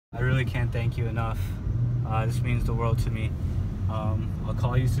I really can't thank you enough. This means the world to me. I'll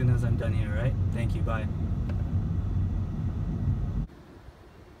call you as soon as I'm done here, right? Thank you, bye.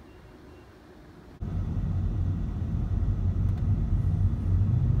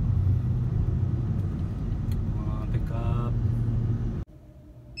 Pick up.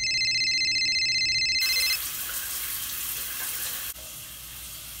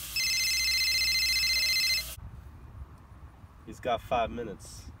 He's got 5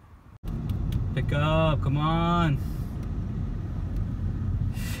 minutes. Pick up, come on.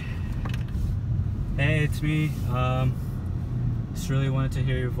 Hey, it's me. Just really wanted to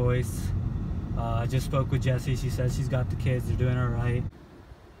hear your voice. I just spoke with Jessie. She says she's got the kids. They're doing all right.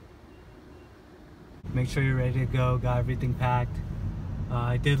 Make sure you're ready to go. Got everything packed.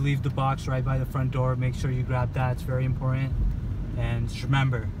 I did leave the box right by the front door. Make sure you grab that. It's very important. And just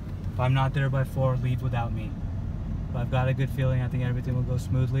remember, if I'm not there by 4, leave without me. But I've got a good feeling. I think everything will go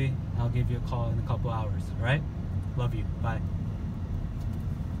smoothly. I'll give you a call in a couple hours. All right? Love you. Bye.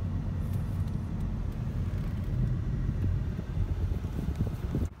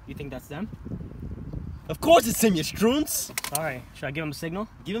 You think that's them? Of course it's him, you scroons! Sorry. Should I give him a signal?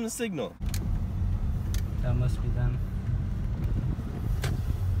 Give him a signal. That must be them.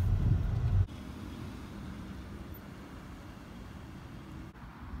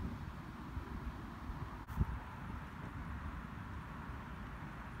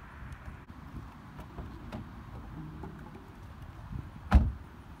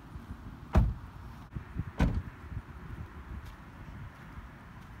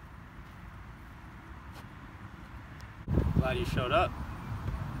 Glad you showed up.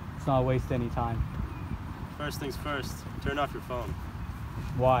 Let's not waste any time. First things first, turn off your phone.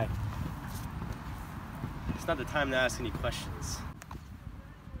 Why? It's not the time to ask any questions.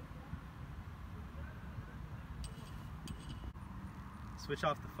 Switch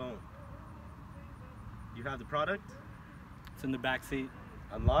off the phone. You have the product? It's in the back seat.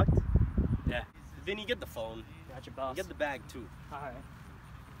 Unlocked? Yeah. Vinny, get the phone. Got your boss. Get the bag too. Alright.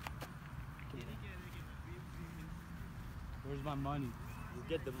 Where's my money? You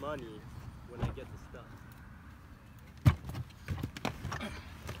get the money when I get the stuff.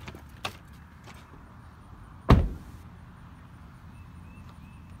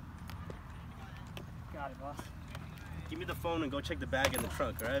 Got it, boss. Give me the phone and go check the bag in the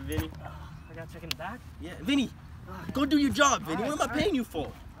trunk, alright, Vinny? I gotta check in the back? Yeah, Vinny! Go do your job, Vinny. Alright, What am I paying you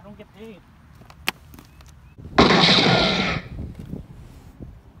for? I don't get paid.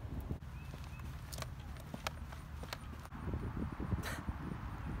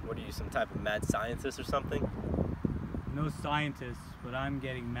 What are you, some type of mad scientist or something? No scientist, but I'm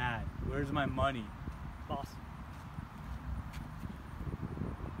getting mad. Where's my money? Boss.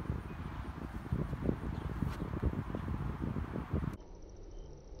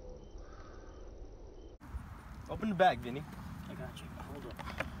 Open the bag, Vinny. I got you. Hold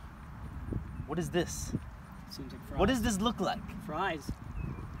up. What is this? Seems like fries. What does this look like? Fries.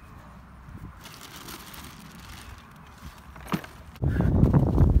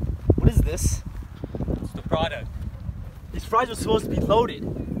 What is this? It's the product. These fries were supposed to be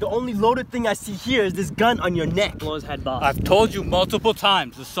loaded. The only loaded thing I see here is this gun on your neck. Blow his head, boss. I've told you multiple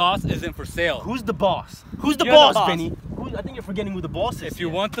times, the sauce isn't for sale. Who's the boss? Who's the You're the boss, boss. Vinny? I think you're forgetting who the boss is. If you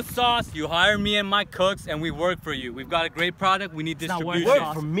want the sauce, you hire me and my cooks and we work for you. We've got a great product, we need It's not worth distribution. it, Work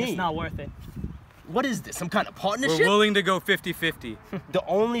boss. for me. It's not worth it. What is this? Some kind of partnership? We're willing to go 50-50. The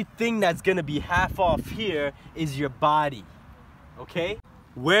only thing that's gonna be half off here is your body. Okay?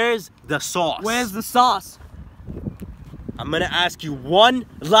 Where's the sauce? Where's the sauce? I'm gonna ask you one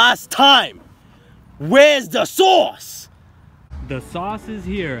last time. Where's the sauce? The sauce is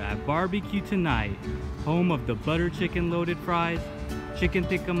here at Barbecue Tonight, home of the butter chicken loaded fries, chicken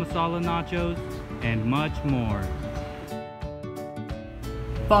tikka masala nachos, and much more.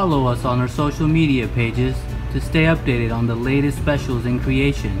 Follow us on our social media pages to stay updated on the latest specials and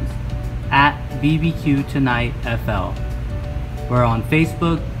creations at BBQ Tonight FL. We're on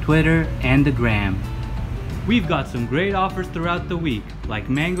Facebook, Twitter, and the Gram. We've got some great offers throughout the week, like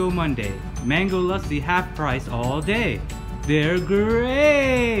Mango Monday, Mango Lassi half price all day. They're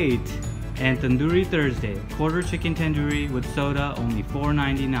great! And Tandoori Thursday, quarter chicken tandoori with soda, only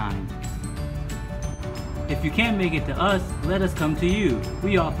 $4.99. If you can't make it to us, let us come to you.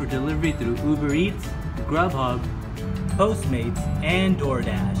 We offer delivery through Uber Eats, Grubhub, Postmates, and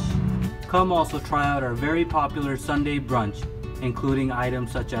DoorDash. Come also try out our very popular Sunday brunch, including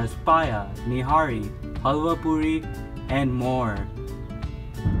items such as paya, nihari, halwa puri, and more.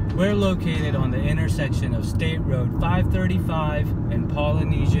 We're located on the intersection of State Road 535 and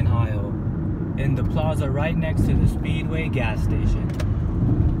Polynesian Isle, in the plaza right next to the Speedway gas station.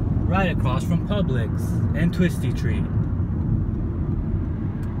 Right across from Publix and Twisty Treat.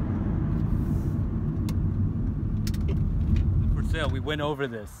 For sale, we went over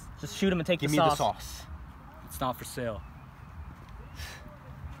this. Just shoot him and take Give the me sauce. the sauce. It's not for sale.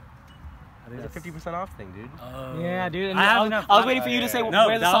 There's a 50% off thing, dude. Yeah, dude. And I have was, enough. I was waiting for you to say No,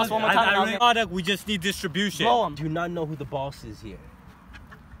 where's the that sauce was, one more I time. and I was really like, product. We just need distribution. blow him. Do not know who the boss is here.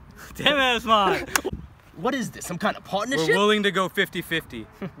 Damn it, Usman. What is this? Some kind of partnership? We're willing to go 50-50.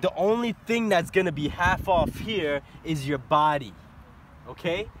 The only thing that's gonna be half off here is your body.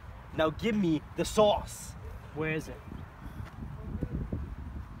 Okay? Now give me the sauce. Where is it?